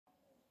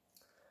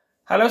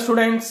Hello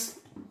students.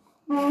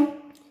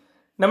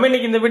 நம்ம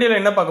இன்னைக்கு இந்த வீடியோல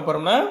என்ன பார்க்க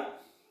போறோம்னா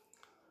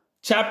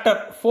chapter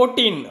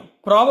 14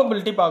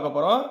 probability பார்க்க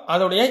போறோம்.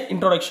 அதோட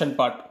introduction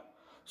part.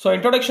 So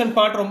introduction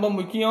part ரொம்ப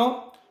முக்கியம்.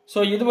 So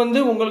இது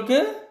உங்களுக்கு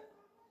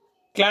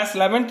class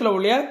 11th ல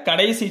உள்ள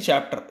கடைசி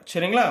chapter.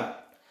 சரிங்களா?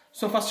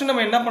 So first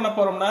நம்ம என்ன பண்ண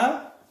போறோம்னா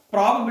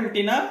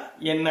probability னா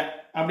என்ன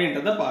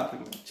அப்படின்றத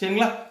பார்க்கணும்.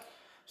 சரிங்களா?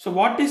 So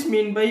what is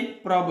mean by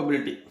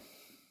probability?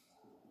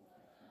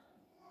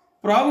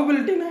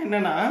 Probability னா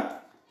என்னன்னா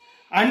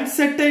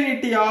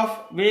uncertainty of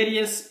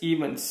various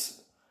events.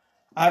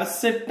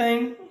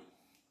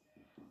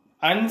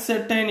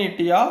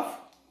 Uncertainty of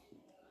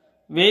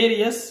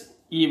various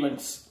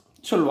events.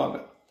 சொல்லுவாங்க.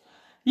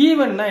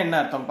 Event னா என்ன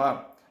அர்த்தம்ப்பா?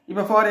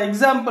 இப்போ ஃபார்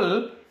எக்ஸாம்பிள்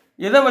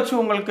எதை வச்சு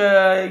உங்களுக்கு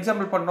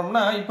எக்ஸாம்பிள்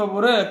பண்றோம்னா இப்போ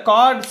ஒரு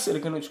கார்ட்ஸ்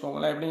இருக்குன்னு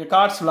வெச்சுக்கோங்களேன். இப்போ நீங்க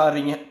கார்ட்ஸ்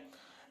விளையாடுறீங்க.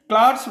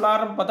 கார்ட்ஸ்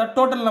விளையாடுறப்ப பார்த்தா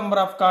டோட்டல்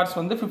நம்பர் ஆஃப் கார்ட்ஸ்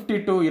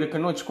 52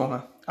 இருக்குன்னு வெச்சுக்கோங்க.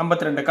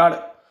 52 கார்டு.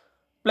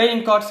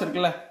 பிளேயிங் கார்ட்ஸ்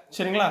இருக்குல்ல.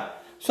 சரிங்களா?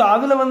 So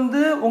அதுல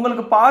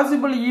உங்களுக்கு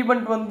பாசிபிள்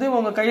ஈவென்ட்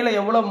உங்க கையில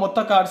எவ்வளவு மொத்த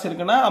கார்ட்ஸ்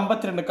இருக்குன்னா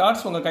 52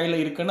 கார்ட்ஸ் உங்க கையில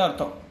இருக்குன்னு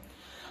அர்த்தம்.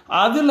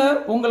 அதுல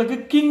உங்களுக்கு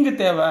கிங்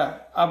தேவை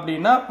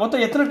அப்படின்னா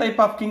மொத்தம் எத்தனை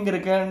டைப் ஆஃப் கிங்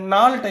இருக்கு?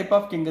 4 டைப்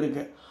ஆஃப் கிங்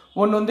இருக்கு.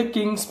 ஒன்னு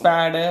king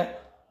spade,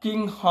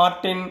 king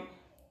heart,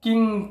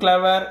 king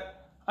clever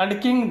and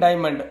king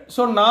diamond.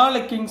 So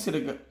 4 Kings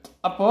இருக்கு.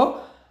 அப்போ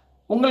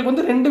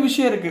உங்களுக்கு 2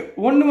 விஷயம் இருக்கு.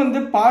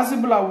 ஒன்னு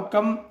பாசிபிள்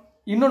அவுட்கம்,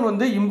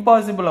 இன்னொன்னு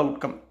இம்பாசிபிள்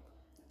அவுட்கம்.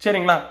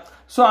 சரிங்களா?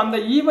 ஸோ அந்த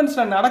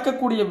ஈவெண்ட்ஸ்ல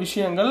நடக்கக்கூடிய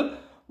விஷயங்கள்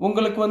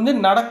உங்களுக்கு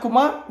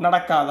நடக்குமா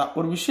நடக்காதா?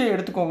 ஒரு விஷயம்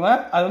எடுத்துக்கோங்க,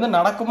 அது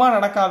நடக்குமா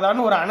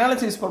நடக்காதான்னு ஒரு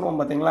அனாலிசிஸ் பண்ணுவோம்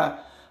பார்த்தீங்களா?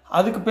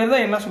 அதுக்கு பேர்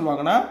தான் என்ன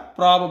சொல்லுவாங்கன்னா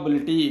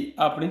ப்ராபபிலிட்டி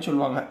அப்படின்னு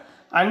சொல்லுவாங்க.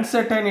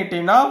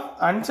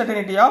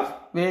 Uncertainty of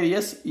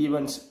various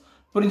events.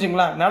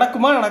 புரிஞ்சுங்களா?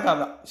 நடக்குமா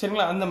நடக்காதா?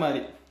 சரிங்களா? அந்த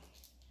மாதிரி.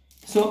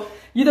 ஸோ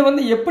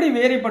இதை எப்படி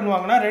வேரி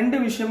பண்ணுவாங்கன்னா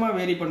 2 விஷயமா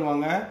வேரி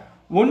பண்ணுவாங்க.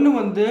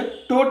 ஒன்று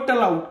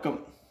டோட்டல்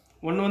அவுட்கம்.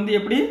 ஒன்று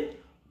எப்படி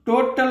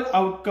டோட்டல்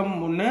அவுட்கம்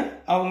ஒன்று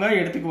அவங்க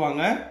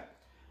எடுத்துக்குவாங்க.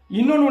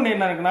 இன்னொன்று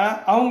என்ன இருக்குன்னா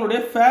அவங்களுடைய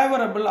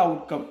ஃபேவரபிள்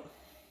அவுட்கம்.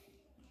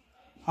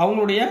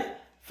 அவங்களுடைய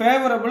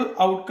ஃபேவரபிள்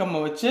அவுட்கம்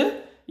வச்சு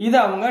இதை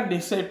அவங்க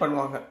டிசைட்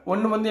பண்ணுவாங்க.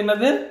 ஒன்று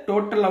என்னது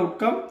டோட்டல்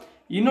அவுட்கம்,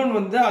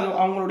 இன்னொன்று அது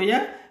அவங்களுடைய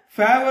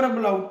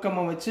ஃபேவரபிள் அவுட்கம்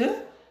வச்சு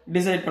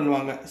டிசைட்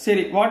பண்ணுவாங்க.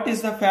 சரி, what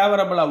is the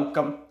favourable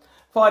outcome?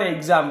 For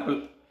example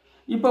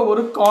இப்போ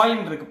ஒரு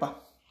காயின் இருக்குப்பா.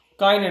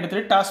 காயின்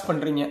எடுத்துட்டு டாஸ்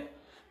பண்றீங்க.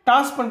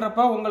 டாஸ்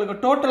பண்றப்ப உங்களுக்கு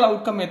டோட்டல்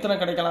அவுட்கம் எத்தனை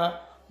கிடைக்கலாம்?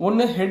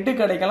 ஒன்று ஹெட்டு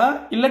கிடைக்கலாம்,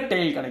 இல்லை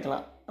டெயில்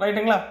கிடைக்கலாம்.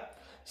 ரைட்டுங்களா?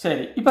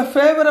 சரி, இப்போ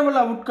ஃபேவரபிள்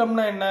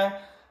அவுட்கம்னா என்ன?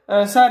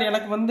 சார்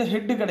எனக்கு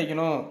ஹெட்டு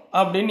கிடைக்கணும்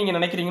அப்படின்னு நீங்கள்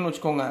நினைக்கிறீங்கன்னு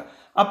வச்சுக்கோங்க.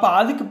 அப்போ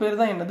அதுக்கு பேர்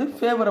தான் என்னது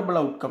favourable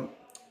outcome.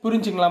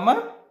 புரிஞ்சுங்களாமா?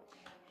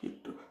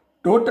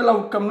 Total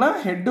அவுட்கம்னா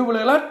head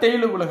விழுகலாம்,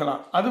 tail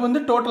விழுகலாம்.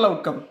 அது டோட்டல்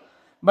அவுட்கம்.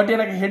 பட்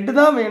எனக்கு ஹெட்டு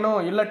தான் வேணும்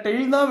இல்லை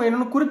டெய்ல் தான்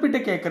வேணும்னு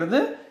குறிப்பிட்டு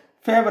கேட்கறது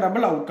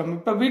ஃபேவரபிள் அவுட்கம்.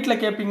 இப்போ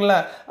வீட்டில் கேட்பீங்களா,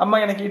 அம்மா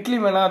எனக்கு இட்லி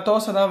வேணாம்,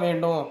 தோசை தான்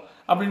வேண்டும்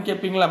அப்படின்னு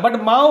கேட்பீங்களா? பட்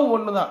மாவு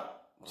ஒன்று தான்.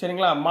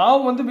 சரிங்களா? மாவு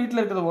வீட்டில்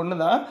இருக்கிறது ஒன்று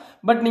தான்.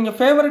 பட் நீங்கள்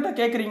ஃபேவரட்டாக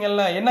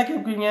கேட்குறீங்கல்ல, என்ன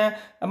கேட்பீங்க?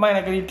 அம்மா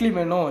எனக்கு இட்லி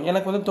வேணும்,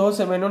 எனக்கு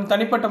தோசை வேணும்னு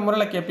தனிப்பட்ட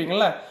முறையில்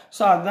கேட்பீங்களா?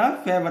 ஸோ அதுதான்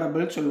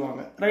ஃபேவரபிள்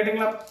சொல்லுவாங்க.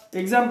 ரைட்டுங்களா?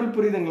 எக்ஸாம்பிள்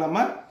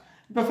புரியுதுங்களாம்மா?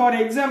 இப்போ ஃபார்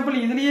எக்ஸாம்பிள்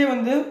இதுலேயே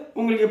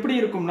உங்களுக்கு எப்படி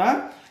இருக்கும்னா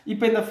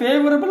இப்போ இந்த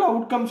ஃபேவரபிள்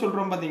அவுட்கம்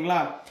சொல்கிறோம்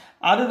பார்த்தீங்களா,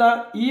 அதுதான்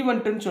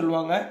ஈவெண்ட்டுன்னு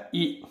சொல்லுவாங்க.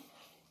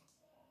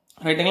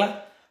 ரைட்டுங்களா?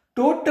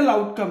 டோட்டல்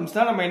அவுட்கம்ஸ்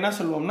தான் நம்ம என்ன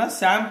சொல்லுவோம்னா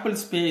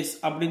சாம்பிள் ஸ்பேஸ்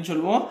அப்படின்னு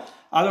சொல்லுவோம்.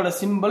 அதோட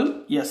சிம்பிள்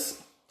எஸ்.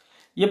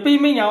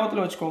 எப்பயுமே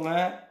ஞாபகத்தில் வச்சுக்கோங்க,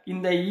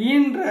 இந்த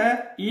ஈன்ற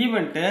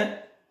ஈவெண்ட்டு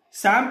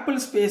சாம்பிள்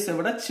ஸ்பேஸை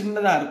விட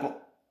சின்னதாக இருக்கும்.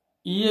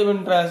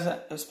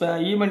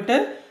 ஈவெண்ட்டு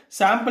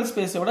சாம்பிள்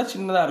ஸ்பேஸை விட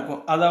சின்னதாக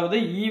இருக்கும். அதாவது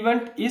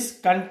event is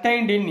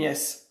contained in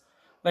yes.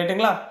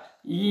 ரைட்டுங்களா?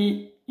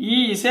 E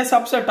is a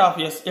subset of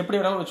S. எப்படி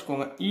வேணாலும்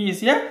வச்சுக்கோங்க. E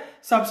is a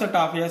subset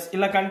of S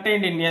இல்ல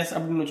contained in S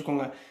அப்படின்னு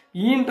வச்சுக்கோங்க.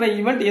 ஈன்ற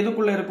ஈவெண்ட்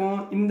எதுக்குள்ள இருக்கும்?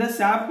 இந்த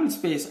சாம்பிள்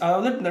ஸ்பேஸ்,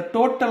 அதாவது இந்த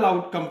டோட்டல்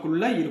அவுட்கம்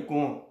குள்ள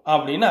இருக்கும்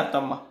அப்படின்னு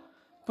அர்த்தமா.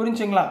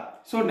 புரிஞ்சுங்களா?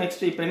 ஸோ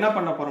நெக்ஸ்ட் இப்போ என்ன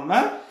பண்ண போறோம்னா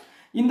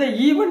இந்த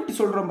ஈவெண்ட்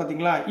சொல்றோம்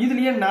பாத்தீங்களா,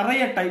 இதுலயே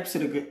நிறைய டைப்ஸ்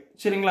இருக்கு.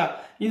 சரிங்களா?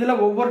 இதுல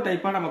ஒவ்வொரு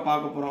டைப்பா நம்ம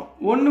பார்க்க போறோம்.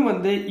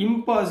 ஒன்னு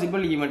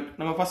இம்பாசிபிள் ஈவெண்ட்.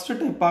 நம்ம ஃபர்ஸ்ட்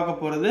டைப்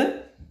பார்க்க போறது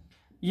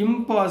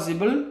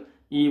இம்பாசிபிள்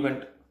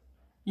ஈவெண்ட்.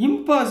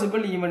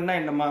 இம்பாசிபிள் ஈவெண்ட்னா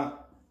என்னமா?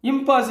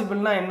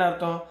 இம்பாசிபிள்னா என்ன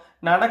அர்த்தம்?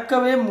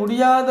 நடக்கவே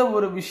முடியாத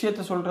ஒரு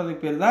விஷயத்தை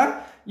சொல்றதுக்கு பேர் தான்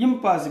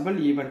இம்பாசிபிள்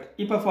ஈவெண்ட்.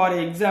 இப்போ ஃபார்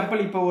எக்ஸாம்பிள்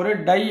இப்போ ஒரு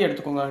டை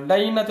எடுத்துக்கோங்க.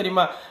 டைன்னா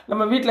தெரியுமா?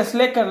 நம்ம வீட்டில்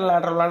snake and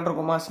ladder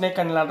விளாண்டுருக்கோமா? Snake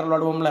and ladder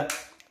விளாடுவோம்ல.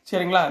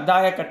 சரிங்களா?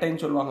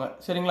 தாயக்கட்டைன்னு சொல்லுவாங்க.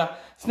 சரிங்களா?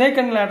 ஸ்னேக்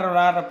அண்ட் லேடர்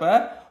விளாடுறப்ப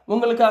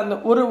உங்களுக்கு அந்த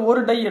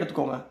ஒரு டை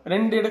எடுத்துக்கோங்க.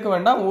 2 எடுக்க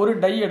வேண்டாம், ஒரு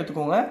டை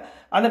எடுத்துக்கோங்க.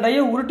 அந்த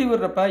டையை உருட்டி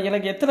விடுறப்ப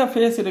எனக்கு எத்தனை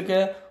ஃபேஸ் இருக்கு?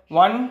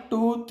 1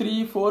 2 3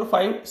 4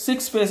 5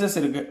 6 ஃபேஸஸ்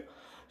இருக்கு.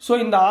 ஸோ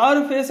இந்த 6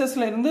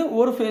 ஃபேஸஸ்ல இருந்து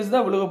ஒரு ஃபேஸ்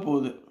தான் விழுக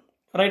போகுது.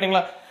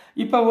 ரைட்டுங்களா?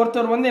 இப்போ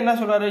ஒருத்தர் என்ன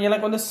சொல்றாரு,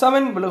 எனக்கு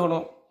 7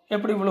 விழுகணும்.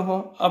 எப்படி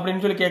விழுகும்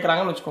அப்படின்னு சொல்லி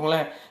கேட்குறாங்கன்னு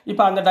வச்சுக்கோங்களேன்.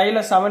 இப்போ அந்த டையில்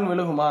 7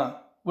 விழுகுமா?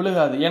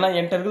 விழுகாது. ஏன்னா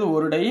என்கிட்ட இருக்குது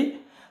ஒரு டை.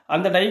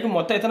 அந்த டைக்கு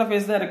மொத்தம் எத்தனை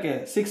ஃபேஸ் தான் இருக்கு?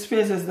 6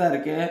 ஃபேஸஸ் தான்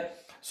இருக்கு.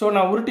 ஸோ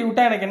நான் உருட்டி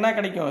விட்டா எனக்கு என்ன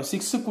கிடைக்கும்?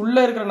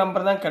 6க்குள்ளே இருக்கிற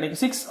நம்பர் தான்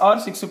கிடைக்கும். 6 or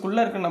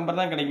 6க்குள்ளே இருக்கிற நம்பர்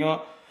தான் கிடைக்கும்.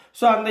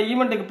 ஸோ அந்த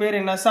ஈவெண்ட்டுக்கு பேர்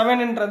என்ன?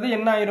 7ன்றது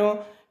என்ன ஆயிரும்?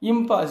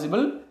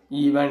 Impossible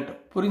event.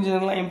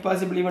 புரிஞ்சுதுங்களா?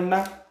 இம்பாசிபிள்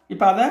ஈவெண்ட்னா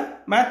இப்போ அதை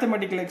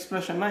மேத்தமெட்டிக்கல்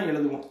எக்ஸ்பிரஷன்னா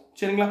எழுதுவோம்.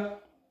 சரிங்களா?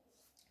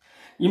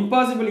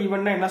 இம்பாசிபிள்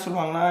ஈவெண்ட்னா என்ன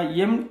சொல்லுவாங்கன்னா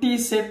empty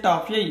set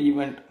of a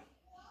event.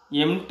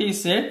 Empty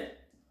set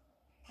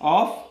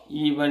of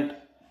event.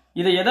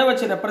 இதை எதை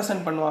வச்சு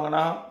ரெப்ரசன்ட்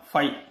பண்ணுவாங்கன்னா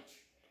 5.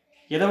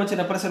 எதை வச்சு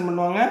ரெப்ரசன்ட்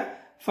பண்ணுவாங்க?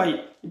 5.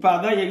 இப்போ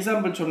அதான்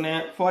எக்ஸாம்பிள்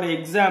சொன்னேன். ஃபார்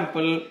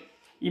எக்ஸாம்பிள்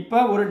இப்போ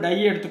ஒரு டை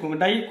எடுத்துக்கோங்க.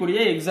 டைக்குரிய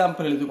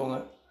எக்ஸாம்பிள் எடுத்துக்கோங்க.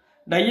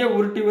 டையை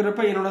உருட்டி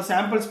விடுறப்ப என்னோட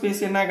சாம்பிள்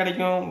ஸ்பேஸ் என்ன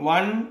கிடைக்கும்?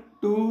 1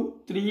 2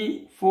 3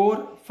 4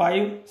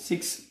 5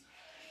 6.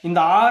 இந்த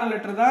 6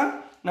 லெட்டர் தான்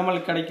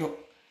நம்மளுக்கு கிடைக்கும்.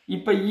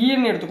 இப்போ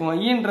ஈன்னு எடுத்துக்கோங்க.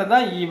 ஈன்றது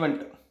தான்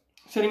ஈவெண்ட்.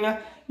 சரிங்க?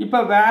 இப்போ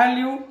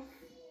வேல்யூ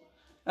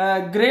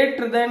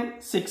கிரேட்டர் தென்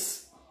 6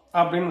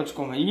 அப்படின்னு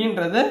வச்சுக்கோங்க.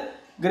 ஈன்றது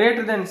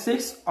கிரேட்டர் தென்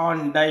 6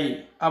 ஆன் டை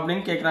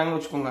அப்படின்னு கேட்குறாங்கன்னு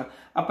வச்சுக்கோங்க.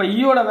 அப்போ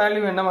ஈயோட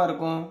வேல்யூ என்னவா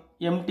இருக்கும்?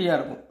 எம்டியாக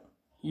இருக்கும்.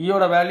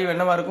 ஈயோட வேல்யூ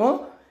என்னவா இருக்கும்?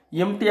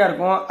 எம்டியாக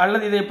இருக்கும்.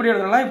 அல்லது இதை எப்படி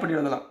எழுதலாம்? இப்படி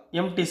எழுதலாம்.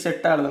 எம்டி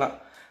செட்டாக எழுதலாம்.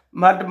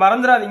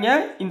 மறந்துடாதீங்க,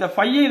 இந்த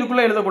 5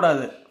 இதுக்குள்ளே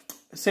எழுதக்கூடாது.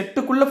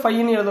 செட்டுக்குள்ளே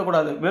 5ன்னு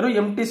எழுதக்கூடாது. வெறும்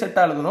எம்டி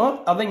செட்டாக எழுதணும்.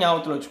 அதை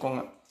ஞாபகத்தில்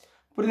வச்சுக்கோங்க.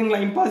 புரியுதுங்களா?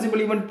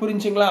 இம்பாசிபிள் ஈவெண்ட்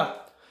புரிஞ்சுங்களா?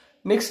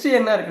 நெக்ஸ்ட்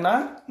என்ன இருக்குன்னா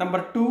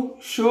நம்பர் 2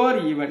 ஷோர்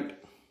ஈவெண்ட்.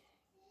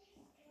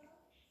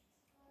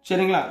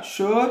 சரிங்களா?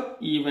 Sure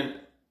event.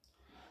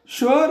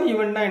 ஷோர்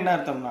ஈவெண்ட்னா என்ன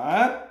அர்த்தம்னா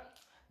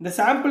இந்த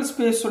சாம்பிள்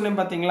ஸ்பேஸ் சொன்னேன்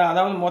பார்த்தீங்களா?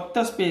 அதாவது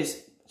மொத்த ஸ்பேஸ்.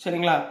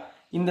 சரிங்களா?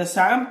 இந்த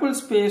சாம்பிள்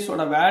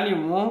ஸ்பேஸோட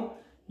வேல்யூவும்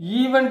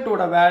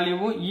ஈவெண்ட்டோட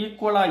வேல்யூவும்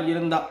ஈக்குவலாக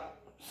இருந்தால்,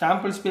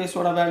 சாம்பிள்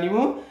ஸ்பேஸோட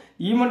வேல்யூவும்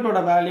ஈவெண்ட்டோட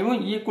வேல்யூவும்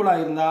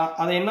ஈக்குவலாக இருந்தால்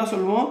அதை என்ன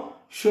சொல்லுவோம்?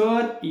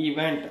 Sure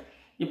event.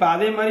 இப்போ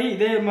அதே மாதிரி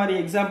இதே மாதிரி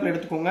எக்ஸாம்பிள்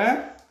எடுத்துக்கோங்க.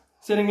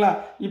 சரிங்களா?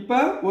 இப்போ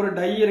ஒரு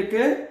டை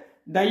இருக்கு.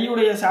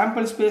 டையுடைய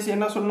சாம்பிள் ஸ்பேஸ்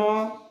என்ன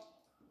சொன்னோம்?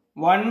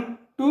 1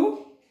 to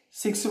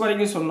 6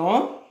 வரைக்கும்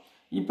சொன்னோம்.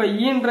 இப்போ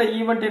ஈன்ற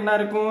ஈவெண்ட் என்ன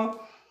இருக்கும்?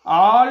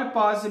 All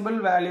possible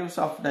values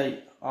of tie.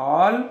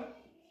 All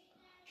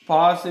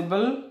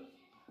possible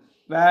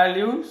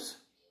values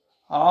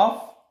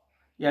of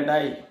a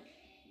tie.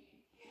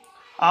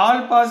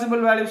 All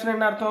possible values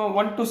என்ன அர்த்தம்?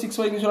 1 to 6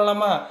 வரைக்கும்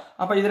சொல்லலாமா?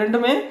 அப்போ இது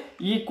ரெண்டுமே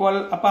ஈக்குவல்.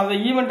 அப்போ அந்த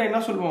ஈவெண்ட்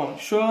என்ன சொல்லுவோம்?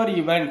 ஷோர்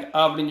ஈவெண்ட்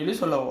அப்படின்னு சொல்லி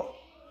சொல்லுவோம்.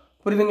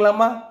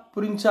 புரியுதுங்களாமா?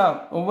 புரிஞ்சா?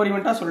 ஒவ்வொரு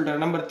ஈவெண்ட்டாக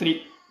சொல்லிட்டேன். நம்பர் 3.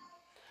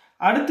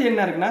 அடுத்து என்ன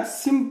இருக்குன்னா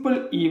சிம்பிள்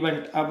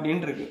ஈவெண்ட்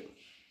அப்படின்னு இருக்கு.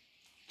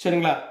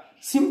 சரிங்களா?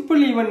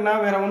 சிம்பிள் ஈவெண்ட்னா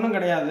வேற ஒன்றும்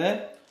கிடையாது.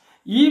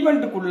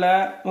 ஈவெண்ட்டுக்குள்ள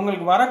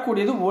உங்களுக்கு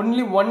வரக்கூடியது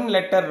ஒன்லி 1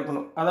 லெட்டர்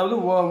இருக்கணும். அதாவது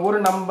ஒரு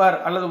நம்பர்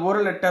அல்லது ஒரு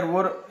லெட்டர்.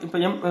 இப்போ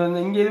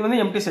இங்கே இது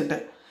வந்து எம்டி செட்டு.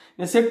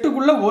 இந்த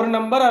செட்டுக்குள்ள ஒரு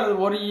நம்பர் அல்லது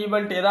ஒரு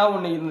ஈவெண்ட் ஏதாவது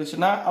ஒன்று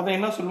இருந்துச்சுன்னா அதை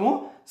என்ன சொல்லுவோம்?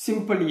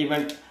 Simple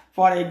event.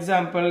 ஃபார்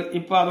எக்ஸாம்பிள்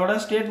இப்போ அதோட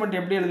ஸ்டேட்மெண்ட்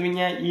எப்படி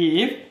எழுதுவீங்க?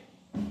 If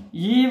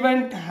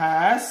event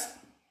has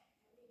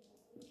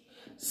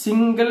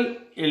single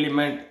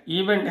element.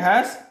 Event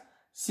has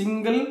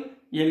single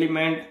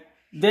element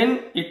then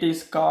it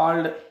is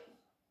called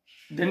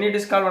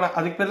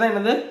அதுக்கு பேர் தான்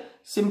என்னது?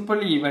 Simple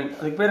event.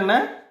 அதுக்கு பேர் என்ன?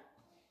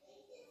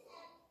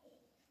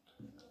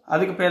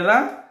 அதுக்கு பேர்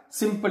தான்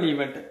சிம்பிள்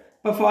ஈவெண்ட்.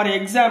 இப்போ for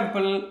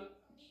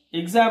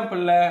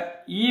எக்ஸாம்பிளில்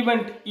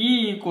event E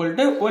equal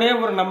to ஒரே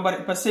ஒரு நம்பர்.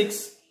 இப்போ 6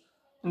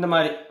 இந்த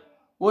மாதிரி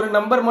ஒரு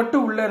நம்பர்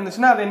மட்டும் உள்ளே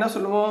இருந்துச்சுன்னா அதை என்ன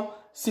சொல்லுவோம்?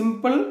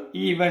 சிம்பிள்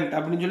ஈவெண்ட்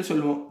அப்படின்னு சொல்லி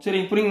சொல்லுவோம். சரி,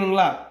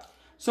 புரியுதுங்களா?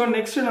 ஸோ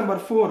நெக்ஸ்ட்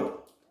நம்பர் 4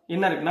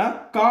 என்ன இருக்குன்னா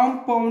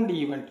காம்பவுண்ட்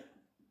ஈவெண்ட்.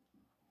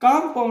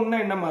 காம்பவுண்ட்னா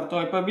என்ன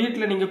அர்த்தம்? இப்போ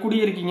வீட்டில் நீங்கள்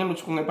குடியிருக்கீங்கன்னு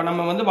வச்சுக்கோங்க. இப்போ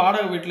நம்ம வந்து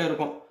வாடகை வீட்டில்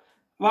இருக்கோம்.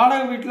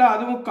 வாடகை வீட்டில்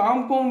அதுவும்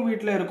காம்பவுண்ட்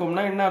வீட்டில்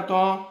இருக்கோம்னா என்ன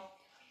அர்த்தம்?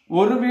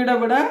 ஒரு வீடை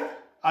விட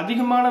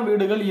அதிகமான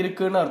வீடுகள்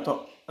இருக்குன்னு அர்த்தம்.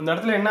 அந்த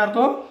இடத்துல என்ன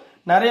அர்த்தம்?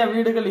 நிறைய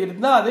வீடுகள்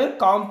இருந்தால் அது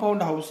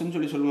காம்பவுண்ட் ஹவுஸ்ன்னு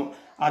சொல்லி சொல்லுவோம்.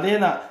 அதே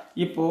தான்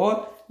இப்போ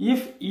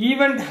if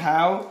event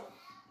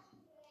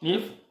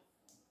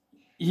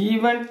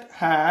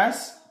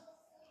has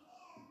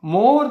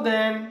more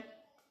than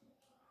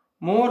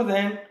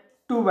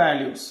 2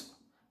 values.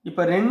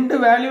 இப்போ 2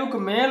 வேல்யூக்கு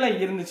மேலே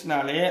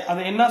இருந்துச்சுனாலே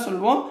அதை என்ன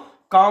சொல்லுவோம்?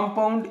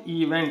 காம்பவுண்ட்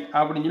ஈவெண்ட்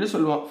அப்படின்னு சொல்லி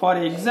சொல்லுவோம். ஃபார்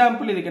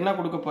எக்ஸாம்பிள் இதுக்கு என்ன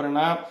கொடுக்க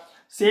போறேன்னா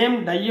சேம்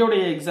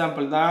டையோடைய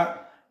எக்ஸாம்பிள் தான்.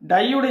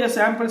 டையோடைய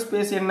சாம்பிள்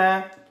ஸ்பேஸ் என்ன?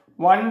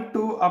 1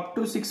 2 up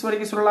to 6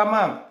 வரைக்கும்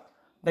சொல்லலாமா?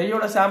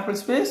 டையோட சாம்பிள்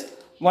ஸ்பேஸ்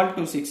 1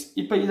 to 6.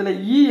 இப்போ இதில்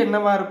இ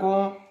என்னவா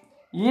இருக்கும்?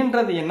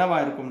 ஈன்றது என்னவா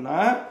இருக்கும்னா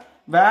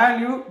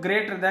வேல்யூ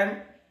கிரேட்டர் தேன்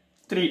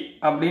 3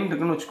 அப்படின்னு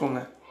இருக்குன்னு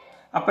வச்சுக்கோங்க.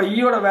 அப்போ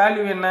ஈயோட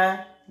வேல்யூ என்ன?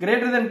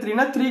 கிரேட்டர் தென்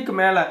 3னா 3க்கு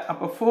மேலே.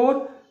 அப்போ 4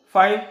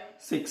 5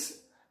 6.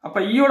 அப்போ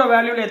ஈயோட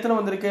வேல்யூவில் எத்தனை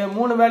வந்திருக்கு?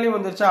 3 வேல்யூ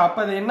வந்துருச்சா? அப்போ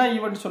அது என்ன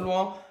ஈவெண்ட்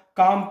சொல்லுவோம்?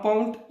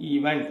 Compound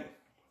event.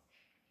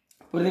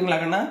 புரியுதுங்களா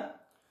கண்ணா?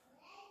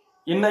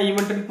 என்ன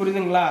ஈவெண்ட்னு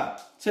புரியுதுங்களா?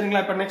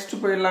 சரிங்களா? இப்போ நெக்ஸ்ட்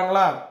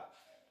போயிடலாங்களா?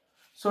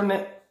 ஸோ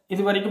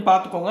இது வரைக்கும்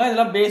பார்த்துக்கோங்க.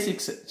 இதெல்லாம்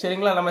பேசிக்ஸ்.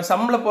 சரிங்களா? நம்ம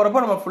சம்மில்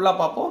போகிறப்போ நம்ம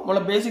ஃபுல்லாக பார்ப்போம்.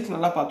 முதல்ல பேசிக்ஸ்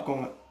நல்லா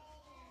பார்த்துக்கோங்க.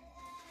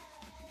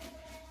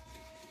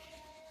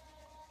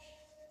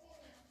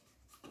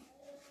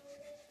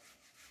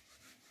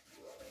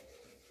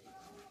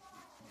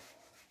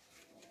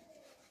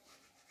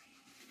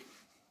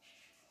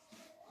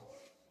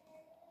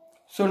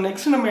 ஸோ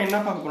நெக்ஸ்ட் நம்ம என்ன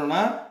பார்க்க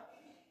போறோம்னா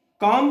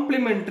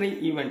காம்ப்ளிமெண்டரி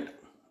ஈவெண்ட்.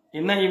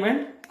 என்ன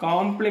ஈவெண்ட்?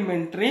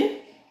 Complementary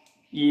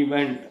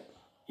event.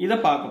 இதை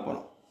பார்க்க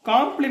போறோம்.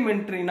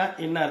 காம்ப்ளிமெண்டரினா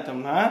என்ன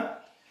அர்த்தம்னா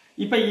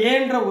இப்போ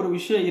ஏன்ற ஒரு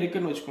விஷயம்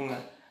இருக்குன்னு வச்சுக்கோங்க,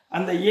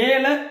 அந்த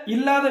ஏல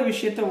இல்லாத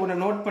விஷயத்தை ஒன்று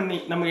நோட் பண்ணி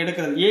நம்ம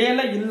எடுக்கிறது, ஏல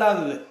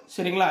இல்லாதது.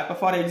 சரிங்களா? இப்போ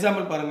ஃபார்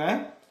எக்ஸாம்பிள் பாருங்க,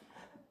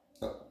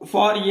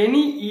 for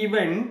any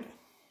event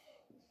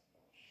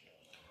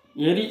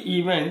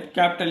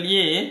capital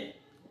A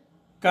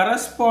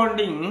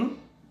corresponding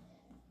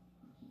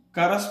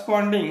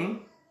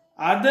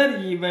other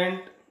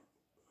event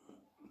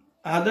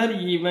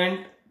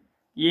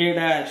A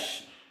dash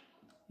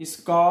is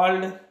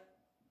called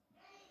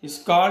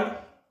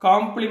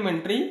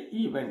complementary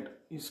event.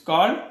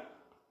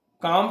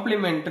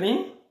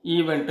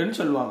 ன்னு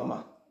சொல்லுவாங்கம்மா.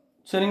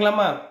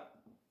 சரிங்களாம்மா?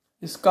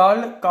 is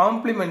called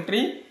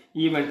complementary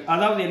event.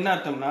 அதாவது என்ன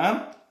அர்த்தம்னா,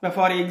 இப்போ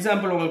ஃபார்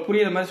எக்ஸாம்பிள் உங்களுக்கு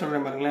புரியுற மாதிரி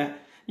சொல்றேன் பாருங்களேன்.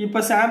 இப்போ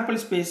சாம்பிள்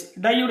ஸ்பேஸ்,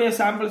 டையுடைய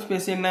சாம்பிள்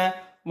ஸ்பேஸ் என்ன,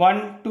 1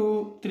 2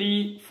 3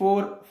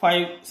 4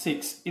 5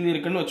 6 இது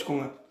இருக்குன்னு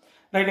வச்சுக்கோங்க.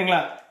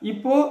 ரைட்டுங்களா?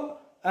 இப்போ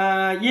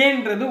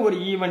ஏன்றது ஒரு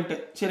ஈவெண்ட்.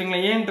 சரிங்களா?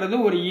 ஏன்றது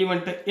ஒரு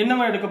ஈவெண்ட்.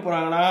 என்னவா எடுக்க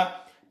போறாங்கன்னா,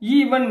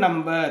 ஈவன்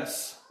நம்பர்ஸ்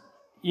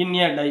இன்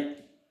எ டை,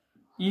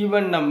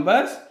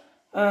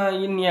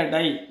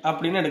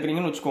 அப்படின்னு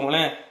எடுக்கிறீங்கன்னு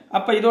வச்சுக்கோங்களேன்.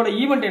 அப்ப இதோட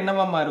ஈவெண்ட்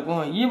என்னவாமா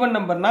இருக்கும், ஈவன்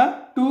நம்பர்னா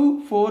 2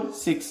 4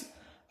 6.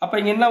 அப்ப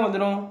இங்க என்ன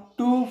வந்துடும்,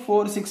 2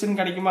 4 6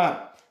 கிடைக்குமா?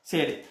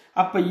 சரி,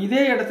 அப்ப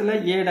இதே இடத்துல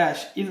A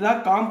dash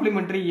இதுதான்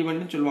காம்ப்ளிமெண்டரி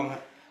ஈவெண்ட் சொல்லுவாங்க.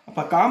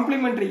 அப்ப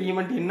காம்ப்ளிமெண்டரி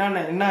ஈவெண்ட்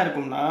என்ன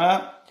இருக்கும்னா,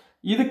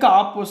 இதுக்கு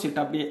ஆப்போசிட்,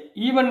 அப்படியே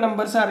ஈவன்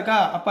நம்பர்ஸா இருக்கா.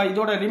 அப்ப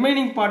இதோட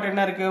ரிமைனிங் பார்ட்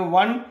என்ன இருக்கு,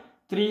 1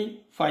 3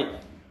 5.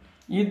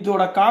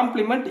 இதோட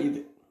காம்ப்ளிமெண்ட் இது.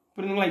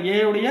 புரியுதுங்களா? ஏ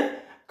உடைய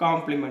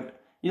காம்ப்ளிமெண்ட்.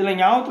 இதுல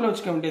ஞாபகத்துல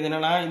வச்சுக்க வேண்டியது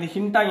என்னன்னா, இது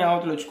ஹிண்டா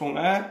ஞாபகத்துல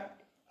வச்சுக்கோங்க.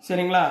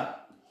 சரிங்களா?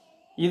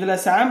 இதுல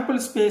சாம்பிள்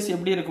ஸ்பேஸ்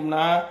எப்படி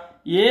இருக்கும்னா,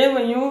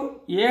 ஏவையும்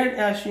ஏ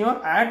டேஷையும்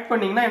ஆட்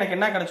பண்ணீங்கன்னா எனக்கு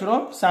என்ன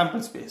கிடைச்சிரும்,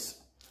 சாம்பிள் ஸ்பேஸ்.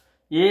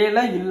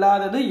 ஏல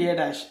இல்லாதது ஏ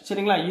டேஷ்.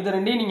 சரிங்களா? இது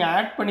ரெண்டையும் நீங்க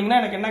ஆட் பண்ணீங்கன்னா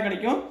எனக்கு என்ன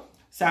கிடைக்கும்,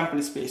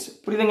 சாம்பிள் ஸ்பேஸ்.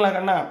 புரியுதுங்களா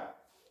கண்ணா?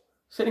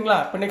 சரிங்களா?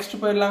 இப்போ நெக்ஸ்ட்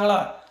போயிடலாங்களா?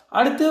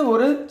 அடுத்து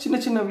ஒரு சின்ன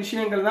சின்ன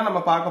விஷயங்கள் தான் நம்ம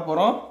பார்க்க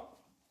போறோம்.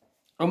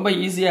 ரொம்ப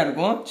ஈஸியா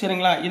இருக்கும்.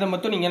 சரிங்களா? இதை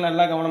மட்டும் நீங்க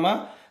நல்லா கவனமா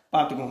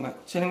பார்த்துக்கோங்க.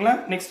 சரிங்களா?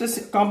 Next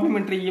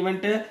complementary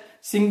event,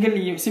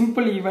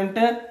 simple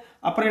event,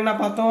 அப்புறம் என்ன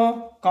பார்த்தோம்,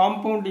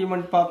 காம்பவுண்ட்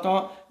ஈவெண்ட்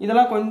பார்த்தோம்.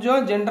 இதெல்லாம்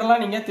கொஞ்சம் ஜென்ரலா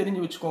நீங்க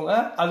தெரிஞ்சு வச்சுக்கோங்க,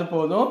 அது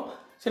போதும்.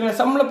 சரிங்களா?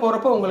 சம்ல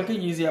போறப்போ உங்களுக்கு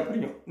ஈஸியா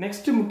புரியும்.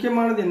 நெக்ஸ்ட்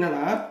முக்கியமானது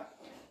என்னன்னா,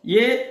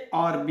 ஏ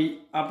ஆர் பி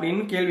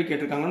அப்படின்னு கேள்வி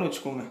கேட்டிருக்காங்கன்னு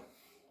வச்சுக்கோங்க.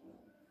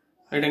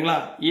 ரைட்டுங்களா?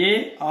 A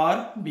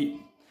R B.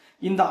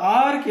 இந்த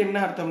ஆருக்கு என்ன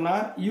அர்த்தம்னா,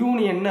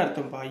 யூனியன்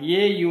அர்த்தம்ப்பா.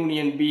 ஏ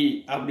யூனியன் பி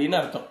அப்படின்னு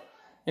அர்த்தம்.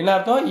 என்ன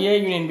அர்த்தம், ஏ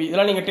யூனியன் பி.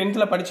 இதெல்லாம் நீங்க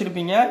 10th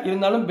படிச்சிருப்பீங்க,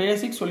 இருந்தாலும்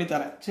பேசிக்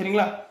சொல்லித்தரேன்.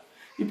 சரிங்களா?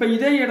 இப்ப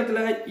இதே இடத்துல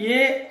ஏ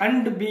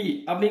அண்ட் பி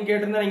அப்படின்னு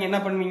கேட்டிருந்தா நீங்க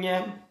என்ன பண்ணுவீங்க,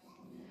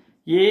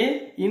 ஏ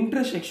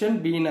இன்டர்செக்ஷன்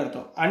பின்னு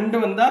அர்த்தம். அண்ட்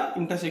வந்தா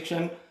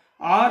இன்டர்செக்ஷன்,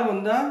 ஆர்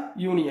வந்தா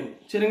யூனியன்.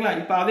 சரிங்களா?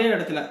 இப்ப அதே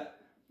இடத்துல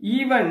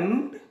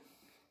event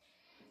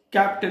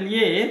capital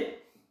A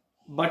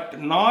but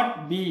not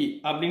be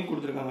அப்படின்னு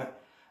கொடுத்துருக்காங்க.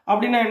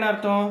 அப்படின்னா என்ன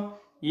அர்த்தம்,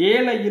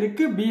 ஏல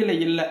இருக்கு பில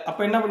இல்ல. அப்ப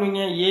என்ன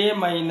பண்ணுவீங்க, ஏ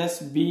மைனஸ்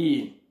பி.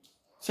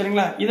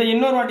 சரிங்களா? இதை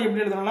இன்னொரு வாட்டி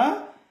எப்படி எழுதணும்னா,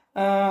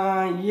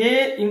 ஏ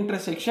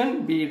இன்டர்செக்ஷன்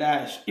பி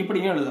டேஷ்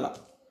இப்படியும் எழுதலாம்.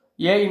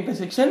 A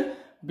intersection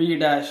B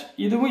dash.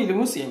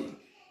 இதுவும் சேம்.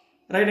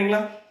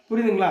 ரைட்டுங்களா?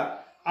 புரியுதுங்களா?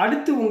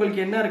 அடுத்து உங்களுக்கு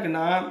என்ன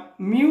இருக்குன்னா,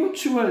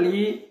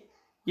 மியூச்சுவலி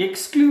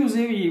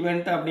எக்ஸ்க்ளூசிவ்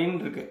ஈவெண்ட் அப்படின்னு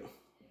இருக்கு.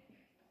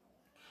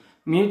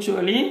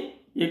 மியூச்சுவலி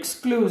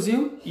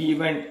எக்ஸ்க்ளூசிவ்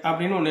ஈவெண்ட்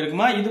அப்படின்னு ஒன்று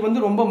இருக்குமா, இது வந்து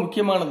ரொம்ப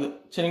முக்கியமானது.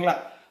 சரிங்களா?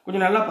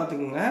 கொஞ்சம் நல்லா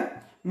பார்த்துக்கோங்க.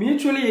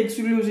 மியூச்சுவலி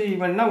எக்ஸ்க்ளூசிவ்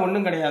ஈவெண்ட்னா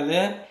ஒன்றும் கிடையாது,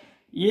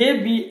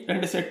 ஏபி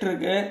ரெண்டு செட்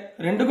இருக்கு,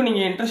 ரெண்டுக்கும்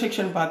நீங்கள்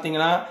இன்டர்செக்ஷன்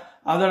பார்த்தீங்கன்னா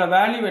அதோட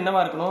வேல்யூ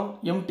என்னவா இருக்கணும்,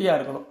 எம்டியாக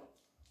இருக்கணும்.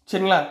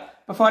 சரிங்களா?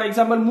 இப்போ ஃபார்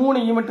எக்ஸாம்பிள்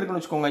 3 ஈவெண்ட்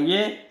இருக்குன்னு வச்சுக்கோங்க,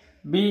 ஏ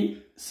பி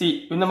சி,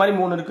 இந்த மாதிரி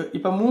 3 இருக்கு.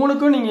 இப்போ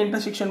 3க்கும் நீங்கள்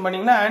இன்டர்செக்ஷன்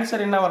பண்ணீங்கன்னா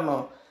ஆன்சர் என்ன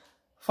வரணும்,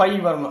 5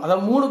 வரணும்.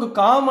 அதாவது 3க்கு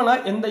காமனா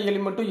எந்த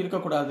எலிமெண்ட்டும்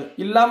இருக்கக்கூடாது.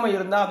 இல்லாம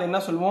இருந்தா அதை என்ன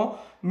சொல்லுவோம்,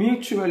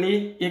 மியூச்சுவலி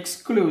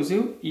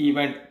எக்ஸ்க்ளூசிவ்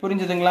ஈவெண்ட்.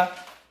 புரிஞ்சுதுங்களா?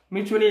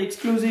 மியூச்சுவலி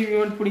எக்ஸ்க்ளூசிவ்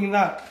ஈவெண்ட்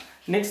புரியுங்களா?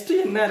 நெக்ஸ்ட்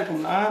என்ன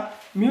இருக்கும்னா,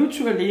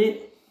 மியூச்சுவலி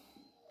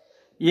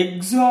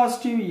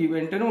எக்ஸாஸ்டிவ்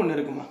ஈவெண்ட்னு ஒன்று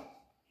இருக்குமா,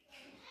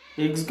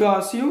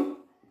 எக்ஸாஸ்டிவ்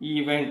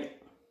ஈவெண்ட்.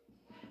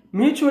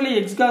 மியூச்சுவலி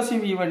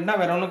எக்ஸாஸ்டிவ் ஈவெண்ட்னா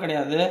வேற ஒன்றும்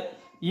கிடையாது,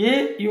 A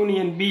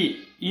union B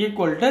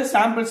equal to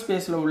sample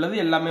ஸ்பேஸ்ல உள்ளது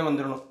எல்லாமே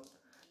வந்துடணும்.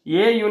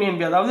 ஏ யூனியன்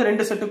பி, அதாவது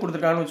ரெண்டு செட்டு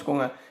கொடுத்துருக்காங்கன்னு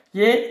வச்சுக்கோங்க,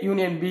 ஏ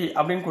யூனியன் பி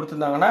அப்படின்னு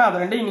கொடுத்துருந்தாங்கன்னா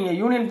அது ரெண்டையும் நீங்க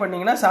யூனியன்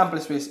பண்ணீங்கன்னா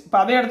சாம்பிள் ஸ்பேஸ். இப்போ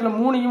அதே இடத்துல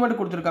 3 ஈவெண்ட்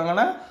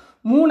கொடுத்துருக்காங்கன்னா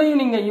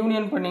 3ஐயும் நீங்க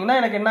யூனியன் பண்ணீங்கன்னா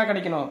எனக்கு என்ன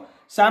கிடைக்கணும்,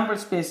 சாம்பிள்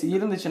ஸ்பேஸ்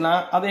இருந்துச்சுன்னா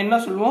அதை என்ன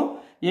சொல்லுவோம்,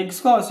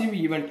 எக்ஸ்க்ளூசிவ்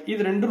ஈவெண்ட்.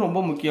 இது ரெண்டும் ரொம்ப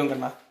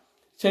முக்கியங்கண்ணா.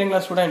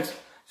 சரிங்களா ஸ்டூடெண்ட்ஸ்?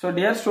 ஸோ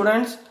டியர்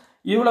ஸ்டூடெண்ட்ஸ்,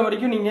 இவ்வளோ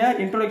வரைக்கும் நீங்கள்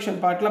இன்ட்ரோடக்ஷன்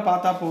பார்ட்டில்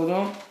பார்த்தா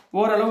போதும்,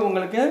 ஓரளவு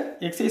உங்களுக்கு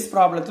எக்ஸசைஸ்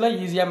ப்ராப்ளத்தில்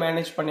ஈஸியாக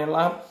மேனேஜ்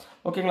பண்ணிடலாம்.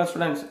 ஓகேங்களா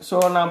ஸ்டூடெண்ட்ஸ்? ஸோ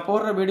நான்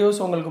போடுற வீடியோஸ்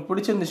உங்களுக்கு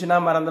பிடிச்சிருந்துச்சுன்னா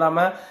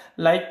மறந்துடாமல்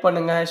லைக்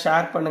பண்ணுங்கள்,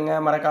 ஷேர்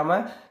பண்ணுங்கள்,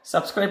 மறக்காமல்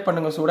சப்ஸ்கிரைப்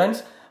பண்ணுங்கள்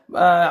ஸ்டூடெண்ட்ஸ்.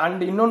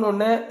 அண்ட்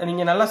இன்னொன்று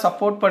நீங்கள் நல்லா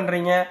சப்போர்ட்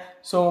பண்ணுறீங்க.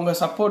 ஸோ உங்கள்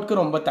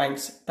சப்போர்ட்க்கு ரொம்ப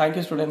தேங்க்ஸ்.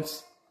 Thank you students.